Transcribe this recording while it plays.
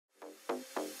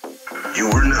You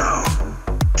are now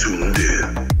tuned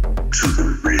in to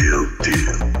the real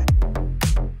deal.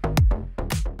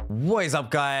 What is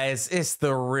up, guys? It's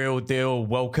the real deal.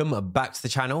 Welcome back to the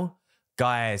channel.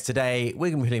 Guys, today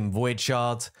we're going to be playing Void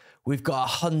Shards. We've got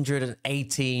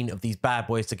 118 of these bad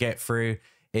boys to get through.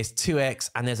 It's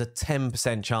 2x and there's a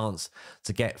 10% chance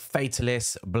to get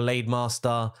Fatalist, Blade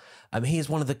Master. He is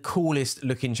one of the coolest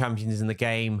looking champions in the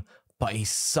game, but he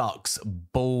sucks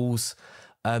balls.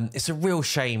 It's a real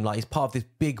shame. Like, he's part of this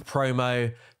big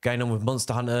promo going on with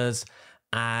Monster Hunters,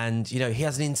 and you know, he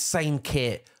has an insane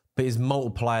kit, but his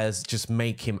multipliers just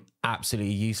make him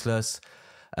absolutely useless.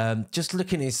 Just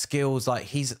looking at his skills, like,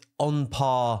 he's on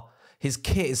par. His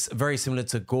kit is very similar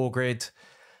to Gorgrid,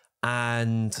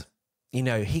 and you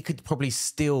know, he could probably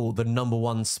steal the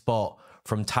 #1 spot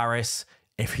from Taris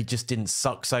if he just didn't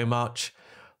suck so much.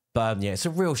 But yeah, it's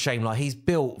a real shame. Like, he's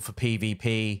built for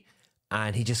PvP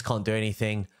and he just can't do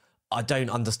anything. I don't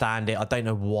understand it. I don't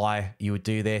know why you would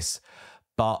do this,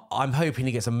 but I'm hoping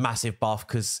he gets a massive buff,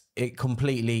 because it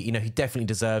completely, you know, he definitely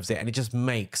deserves it, and it just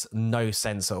makes no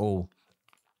sense at all.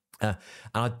 And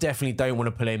I definitely don't want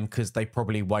to pull him because they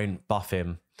probably won't buff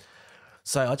him.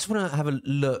 So I just want to have a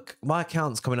look. My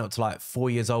account's coming up to like 4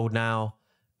 years old now,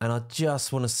 and I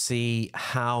just want to see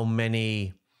how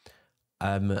many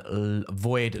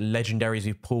Void Legendaries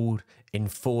we've pulled in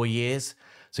 4 years.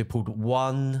 So we pulled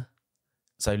 1.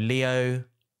 So Leo,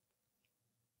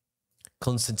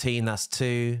 Constantine, that's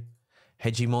 2.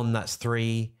 Hegemon, that's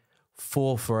 3.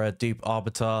 4 for a dupe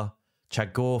Arbiter.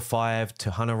 Chagor, 5.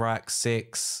 Tuhanarak,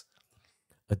 6.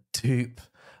 A dupe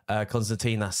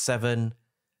Constantine, that's 7.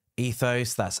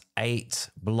 Ethos, that's 8.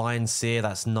 Blind Seer,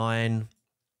 that's 9.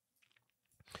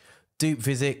 Dupe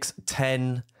Physics,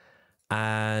 10.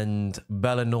 And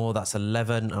Bellinor, that's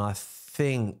 11. And I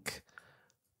think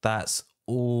that's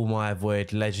all my Void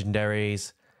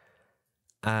Legendaries.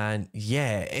 And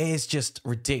yeah, it is just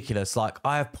ridiculous. Like,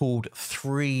 I have pulled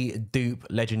 3 dupe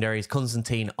Legendaries: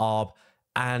 Constantine, Arb,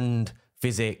 and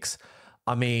Physics.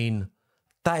 I mean,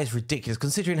 that is ridiculous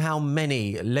considering how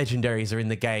many legendaries are in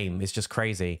the game. It's just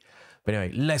crazy. But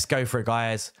anyway, let's go for it,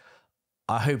 guys.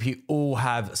 I hope you all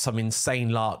have some insane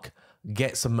luck.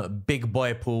 Get some big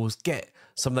boy pulls. Get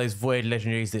some of those Void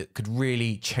Legendaries that could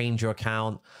really change your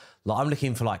account. Like, I'm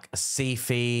looking for like a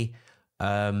Sifi,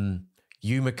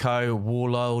 Yumiko,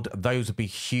 Warlord. Those would be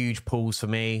huge pulls for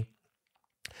me.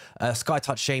 Sky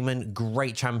Touch Shaman,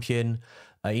 great champion.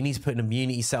 You need to put an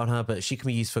immunity set on her, but she can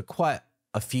be used for quite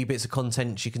a few bits of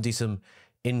content. She can do some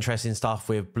interesting stuff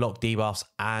with block debuffs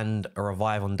and a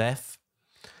revive on death.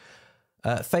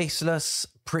 Faceless,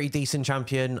 pretty decent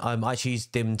champion. I actually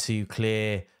used him to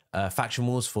clear faction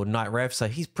wars for Night Rev, so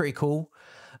he's pretty cool.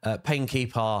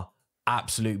 Painkeeper,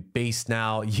 absolute beast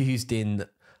now, used in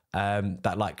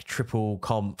that like triple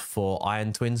comp for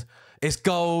Iron Twins. It's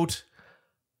gold.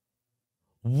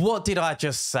 What did I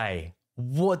just say?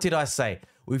 What did I say?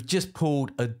 We've just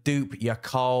pulled a dupe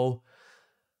Yakal.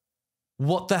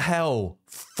 What the hell?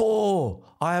 4.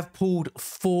 I have pulled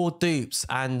 4 dupes,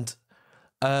 and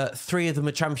 3 of them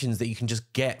are champions that you can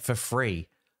just get for free.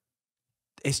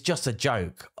 It's just a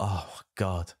joke. Oh,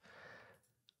 God.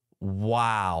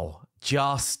 Wow.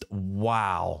 Just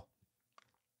wow.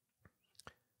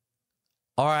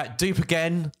 All right, dupe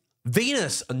again.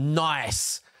 Venus,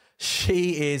 nice.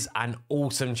 She is an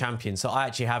awesome champion. So I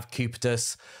actually have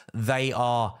Cupitus. They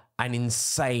are an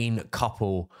insane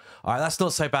couple. All right, that's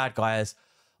not so bad, guys.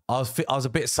 I was a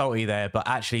bit salty there, but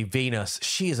actually Venus,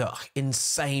 she is an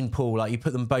insane pull. Like, you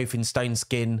put them both in Stone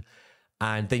Skin,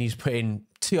 and then you just put in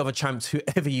 2 other champs,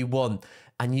 whoever you want,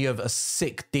 and you have a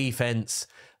sick defense.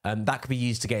 That could be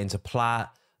used to get into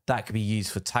Plat. That could be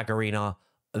used for Tag Arena.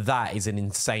 That is an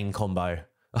insane combo.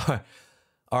 All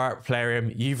right,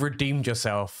 Plarium, you've redeemed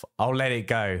yourself. I'll let it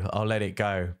go. I'll let it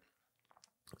go.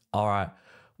 All right.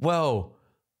 Well,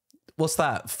 what's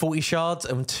that? 40 shards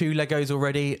and 2 Legos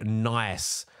already.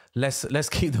 Nice. Let's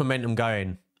keep the momentum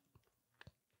going.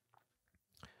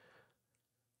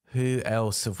 Who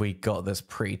else have we got that's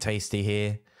pretty tasty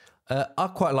here? I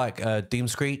quite like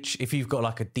Doomscreech. If you've got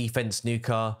like a defense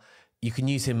nuker, you can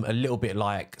use him a little bit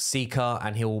like Seeker,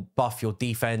 and he'll buff your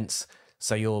defense,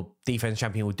 so your defense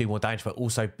champion will do more damage, but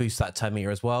also boost that turn meter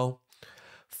as well.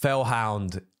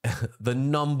 Fellhound, the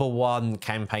 #1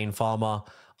 campaign farmer.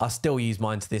 I still use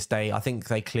mine to this day. I think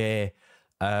they clear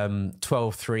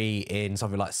 12-3 in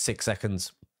something like 6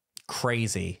 seconds.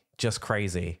 Crazy, just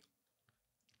crazy.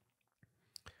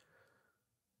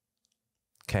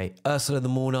 Okay, Ursula the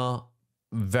Mourner,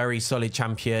 very solid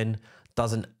champion.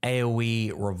 Does an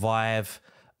AoE revive.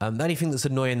 The only thing that's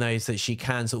annoying though is that she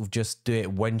can sort of just do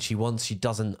it when she wants. She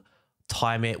doesn't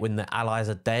time it when the allies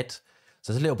are dead.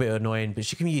 So it's a little bit annoying, but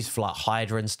she can be used for like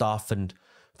Hydra and stuff and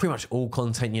pretty much all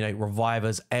content. You know,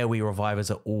 revivers, AoE revivers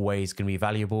are always going to be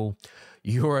valuable.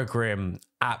 Eurogrim,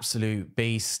 absolute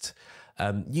beast.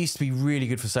 Used to be really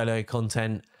good for solo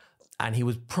content, and he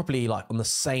was probably like on the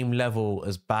same level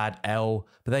as Bad L,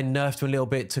 but they nerfed him a little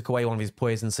bit, took away one of his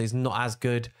poisons, so he's not as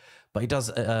good. But he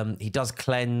does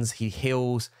cleanse, he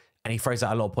heals, and he throws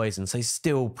out a lot of poison, so he's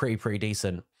still pretty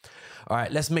decent. All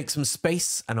right, let's make some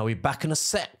space, and I'll be back in a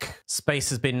sec. Space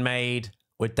has been made.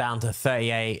 We're down to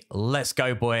 38. Let's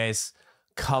go, boys.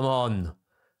 Come on.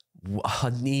 I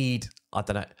don't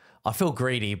know. I feel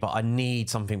greedy, but I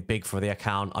need something big for the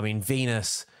account. I mean,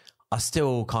 Venus, I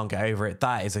still can't get over it.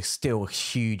 That is still a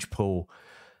huge pull.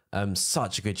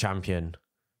 Such a good champion.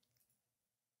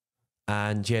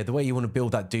 And yeah, the way you want to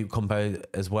build that dupe combo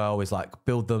as well is like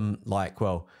build them like,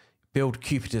 well, build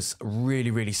Cupidus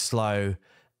really slow,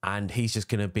 and he's just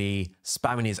going to be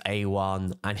spamming his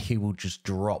A1 and he will just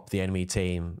drop the enemy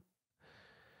team.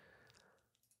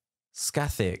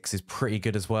 Scathix is pretty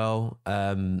good as well.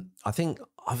 I think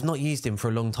I've not used him for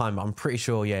a long time, but I'm pretty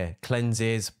sure, yeah,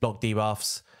 cleanses, block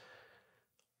debuffs,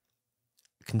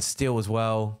 can steal as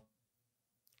well.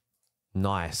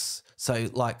 Nice. So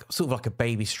like sort of like a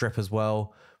baby strip as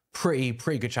well. Pretty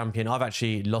good champion. I've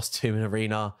actually lost to him in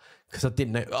arena because I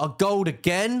didn't know. Oh, gold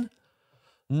again?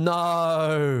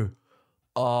 No.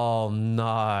 Oh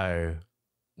no.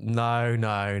 No.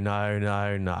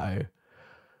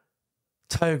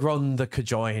 Togron the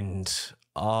Conjoined.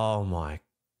 Oh my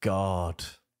god.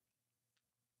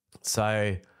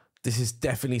 So this is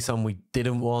definitely someone we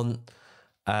didn't want.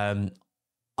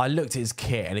 I looked at his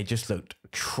kit and it just looked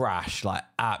trash, like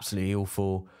absolutely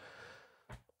awful.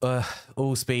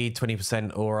 All speed,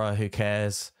 20% aura, who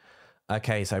cares?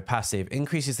 Okay, so passive.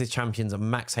 Increases the champion's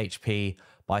max HP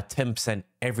by 10%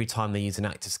 every time they use an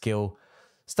active skill.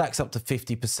 Stacks up to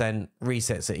 50%,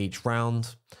 resets at each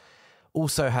round.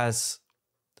 Also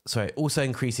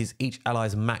increases each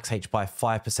ally's max H by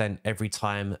 5% every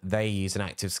time they use an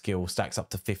active skill. Stacks up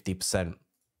to 50%.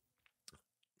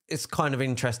 It's kind of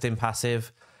interesting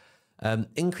passive.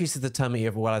 Increases the terminate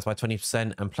of all allies by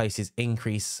 20% and places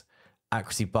increase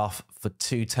accuracy buff for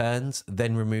 2 turns,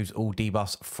 then removes all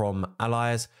debuffs from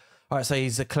allies. All right, so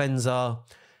he's a cleanser.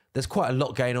 There's quite a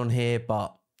lot going on here,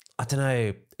 but I don't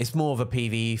know. It's more of a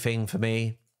PvE thing for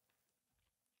me.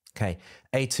 Okay,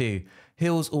 A2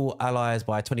 heals all allies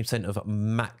by 20% of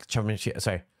max championship.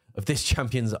 Sorry, of this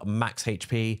champion's max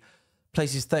HP.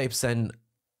 Places 30%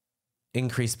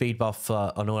 increased speed buff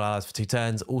on all allies for 2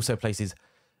 turns. Also places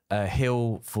a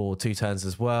heal for 2 turns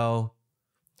as well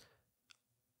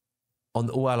on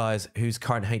all allies whose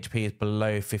current HP is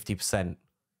below 50%.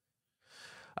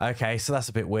 Okay, so that's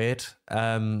a bit weird.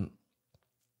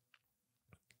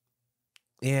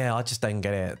 Yeah, I just don't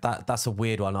get it. That's a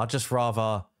weird one. I'd just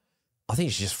rather, I think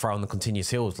you should just throw on the continuous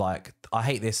heals. Like, I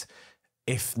hate this.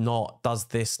 If not, does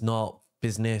this not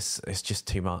business? It's just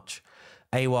too much.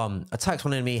 A1, attacks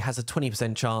one enemy, has a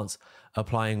 20% chance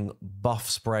applying buff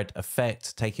spread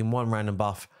effect, taking 1 random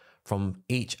buff from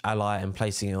each ally and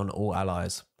placing it on all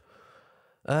allies.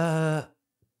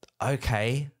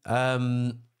 Okay.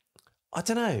 I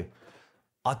don't know.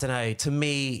 To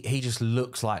me, he just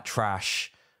looks like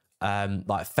trash.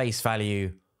 Like face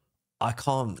value, I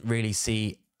can't really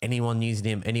see anyone using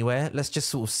him anywhere. Let's just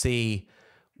sort of see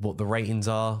what the ratings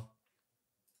are.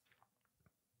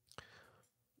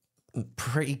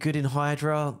 Pretty good in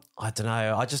Hydra. I don't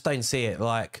know. I just don't see it.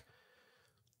 Like,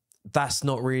 that's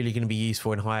not really going to be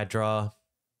useful in Hydra.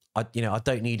 I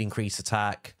don't need increased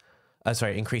attack.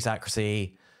 Increased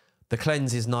accuracy. The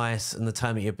cleanse is nice and the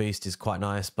terminator boost is quite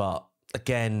nice, but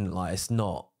again, like, it's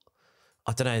not.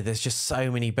 I don't know. There's just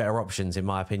so many better options in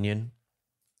my opinion.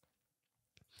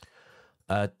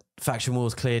 Faction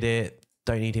Wars cleared it.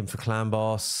 Don't need him for clan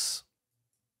boss.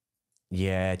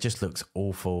 Yeah, it just looks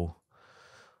awful.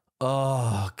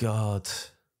 Oh god.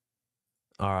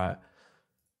 All right,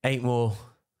 8 more.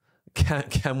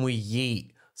 Can we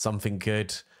yeet something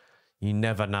good? You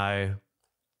never know.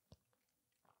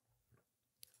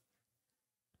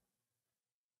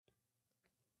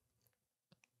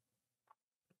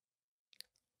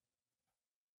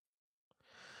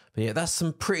 But yeah, that's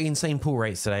some pretty insane pull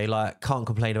rates today. Like, can't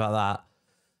complain about that.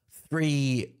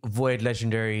 3 Void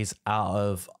Legendaries out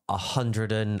of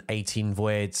 118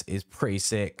 Voids is pretty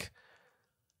sick.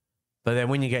 But then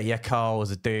when you get your Carl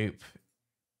as a dupe,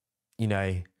 you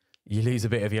know, you lose a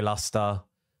bit of your luster.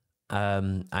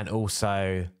 And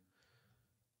also,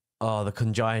 oh, the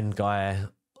Conjoined guy.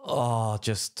 Oh, I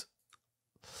just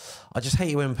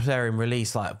hate it when Plarium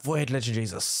release, like, Void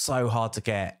Legendaries are so hard to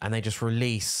get and they just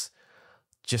release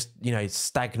just, you know,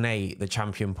 stagnate the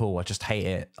champion pool. I just hate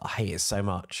it. I hate it so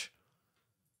much.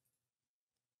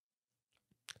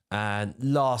 And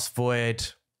last void.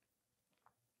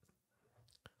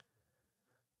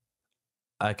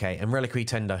 Okay, and Reliquary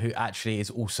Tender, who actually is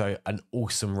also an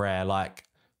awesome rare, like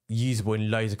usable in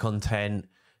loads of content.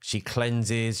 She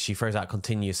cleanses, she throws out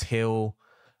continuous heal.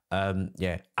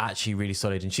 Yeah, actually really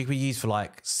solid. And she can be used for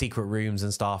like secret rooms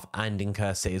and stuff and in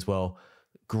Curse City as well.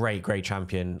 Great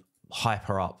champion. Hype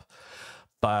her up.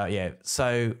 But yeah,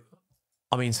 so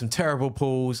I mean, some terrible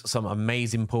pulls, some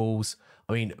amazing pulls.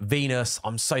 I mean, Venus,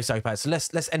 I'm so bad. So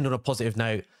let's end on a positive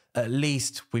note. At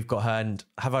least we've got her. And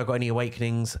have I got any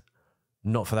awakenings?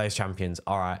 Not for those champions.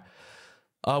 All right.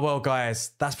 Oh, well,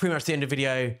 guys, that's pretty much the end of the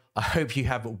video. I hope you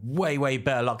have way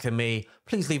better luck than me.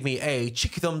 Please leave me a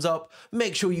cheeky thumbs up.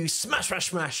 Make sure you smash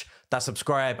that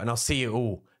subscribe, and I'll see you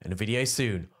all in a video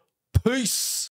soon. Peace.